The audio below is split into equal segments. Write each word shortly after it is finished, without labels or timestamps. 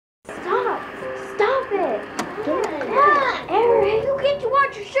Stop it! Yeah, Eric! You get to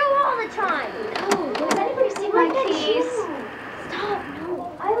watch your show all the time! No, does anybody see my keys? Stop,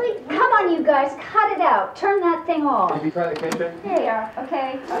 no. Come on, you guys, cut it out. Turn that thing off. Did you try the kitchen? There you are.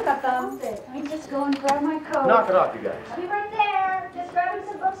 Okay, I've got them. Let me just go and grab my coat. Knock it off, you guys. I'll be right there. Just grabbing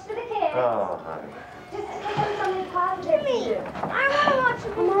some books for the kids. Oh, honey. Just to give them something positive to do. I want to watch a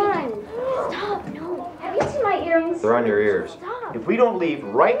movie. Come on. Stop, no. Have you seen my earrings? They're on your ears. Stop. If we don't leave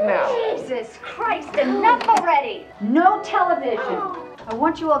right now... Jesus Christ, enough already. No television. I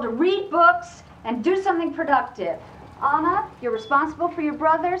want you all to read books and do something productive. Anna, you're responsible for your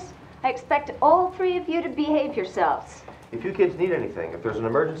brothers. I expect all three of you to behave yourselves. If you kids need anything, if there's an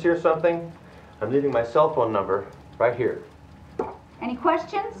emergency or something, I'm leaving my cell phone number right here. Any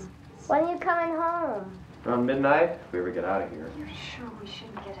questions? When are you coming home? Around midnight, if we ever get out of here. You're sure we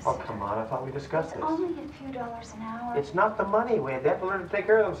shouldn't get a Oh, come on, I thought we discussed this. Only a few dollars an hour. It's not the money, they have to learn to take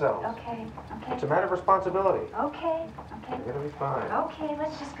care of themselves. Okay, It's a okay. matter of responsibility. Okay, They're okay. gonna be fine. Okay,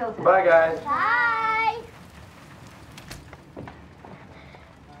 let's just go then. Bye, guys. Bye.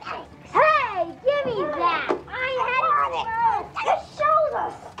 Hey, give me that. I had it. The shows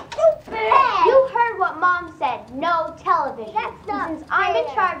are stupid. Hey, you heard what Mom said. No television. That's not Since I'm in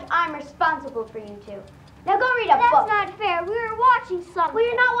fair. charge, I'm responsible for you two. Now go read a book. That's not fair. We were watching something. Well,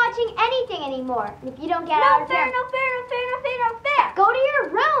 you're not watching anything anymore. And if you don't get No out of fair, here, no fair, no fair, no fair, no fair. go to your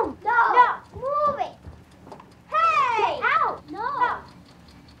room. No. Move it. Hey. Get out. No.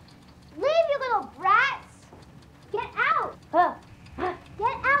 Leave, you little brats. Get out.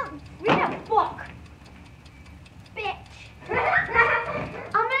 Get out and read a book. Bitch.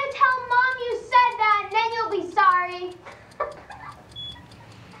 I'm gonna tell Mom you said that, and then you'll be sorry.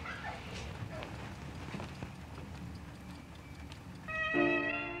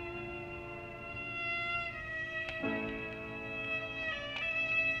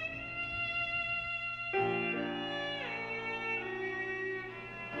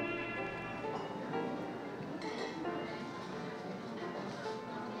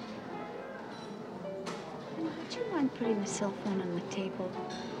 Would you mind putting the cell phone on the table?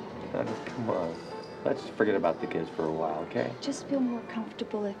 Come on. Let's forget about the kids for a while, okay? Just feel more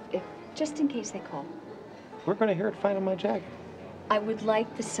comfortable if just in case they call. We're gonna hear it fine on my jacket. I would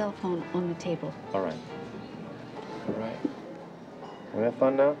like the cell phone on the table. All right. All right. We have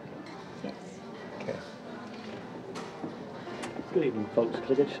fun now? Yes. Okay. Good evening, folks.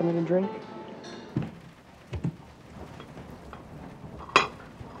 Could I get you something to drink?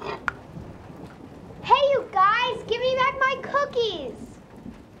 Hey, you guys, give me back my cookies.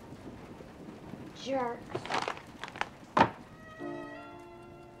 Jerks.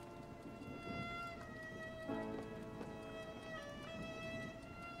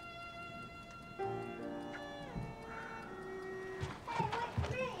 Hey, wait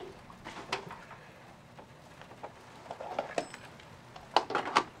for me.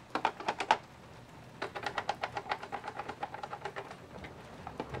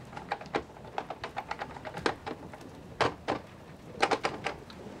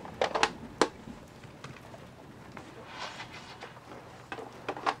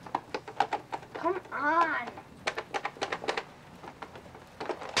 Come on.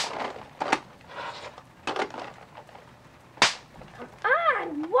 Come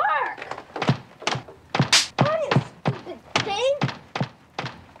on, work. What is stupid thing?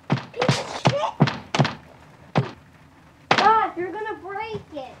 Piece of shit. God, you're gonna break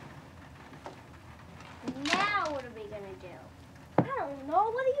it. Now what are we gonna do? I don't know.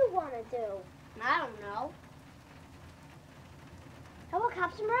 What do you want to do? I don't know. How about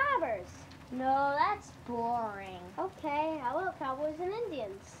cops and robbers? No, that's boring. Okay, how about cowboys and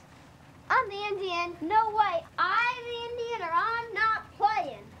Indians? I'm the Indian. No way. I'm the Indian or I'm not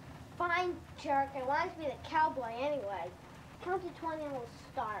playing. Fine, jerk. I want to be the cowboy anyway. Count to 20 and we'll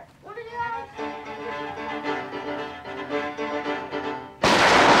start. Want to do that?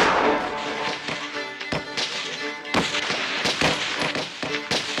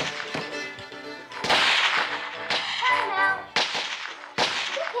 Time out.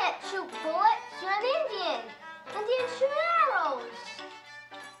 You can't shoot bullets. You're an Indian. Indians shoot arrows.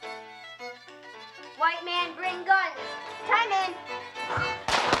 White man, bring guns. Time in.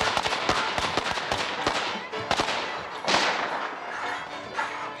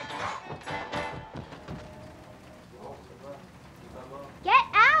 Get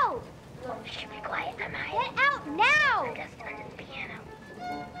out. Oh, shh, be quiet. I'm out. Get out now. I'm just under the piano.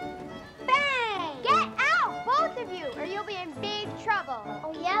 Bang! Get out, both of you, or you'll be in big trouble.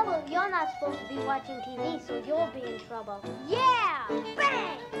 Oh, yeah? Well, you're not supposed to be watching TV, so you'll be in trouble. Yeah!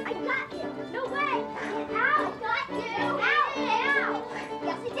 Bang! I got you. No way. Get out. I got you. Get out now.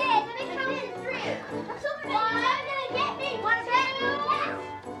 Yes, I did. Let me come in.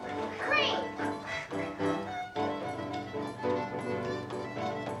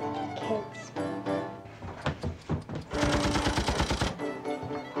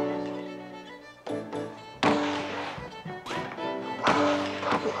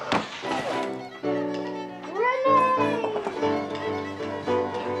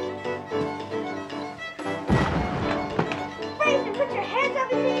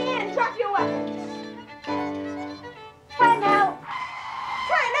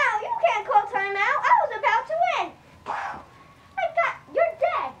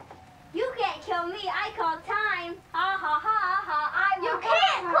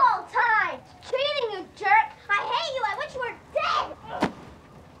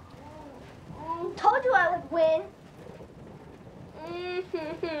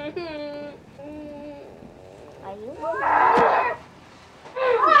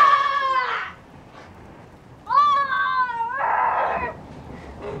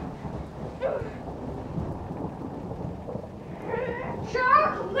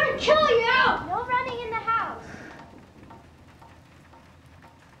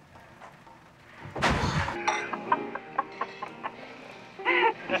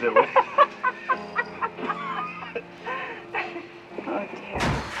 silly. Oh, dear.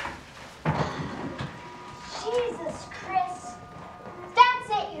 Jesus, Chris. That's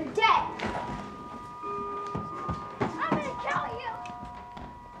it, you're dead. I'm gonna kill you.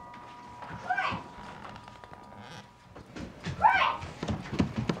 Chris! Chris!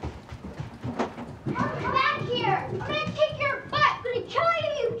 Come back here. I'm gonna kick your butt. I'm gonna kill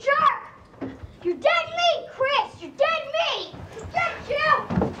you, you jerk. You're dead meat, Chris. You're dead meat. Get you.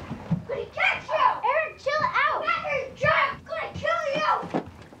 I'm gonna catch you. Eric, chill out. Back here, you jerk. I'm gonna kill you.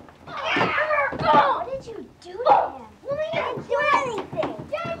 What did you do to him? I didn't do anything.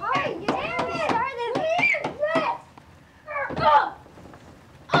 You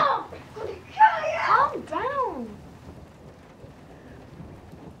Calm down.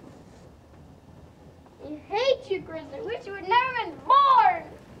 I hate you, Chris. I wish you had never been born.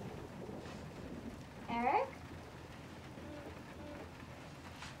 Eric?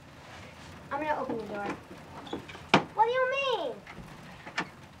 I'm gonna open the door. What do you mean?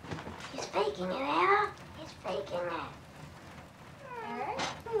 He's faking it, Anna. He's faking it. Eric?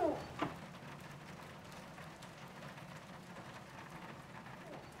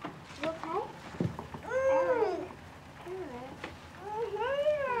 You okay? Eric?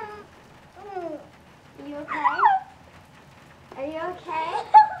 You okay? Are you okay?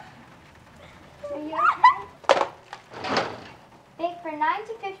 Are you okay? Bake for 9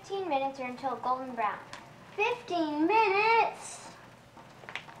 to 15 minutes or until golden brown. 15 minutes?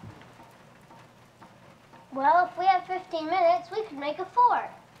 Well, if we have 15 minutes, we could make a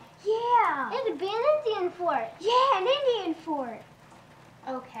fort. Yeah. It could be an Indian fort. Yeah, an Indian fort.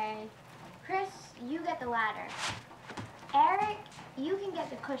 Okay. Chris, you get the ladder. Eric, you can get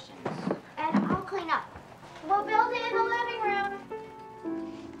the cushions. And I'll clean up. We'll build it in the living room.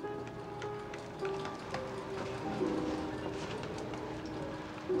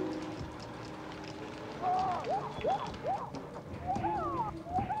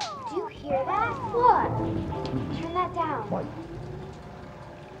 Do you hear that? What? Turn that down. What?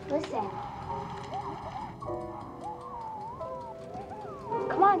 Listen.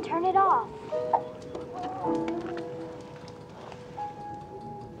 Come on, turn it off.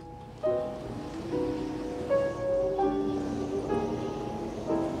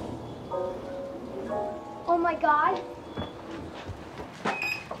 Oh my God,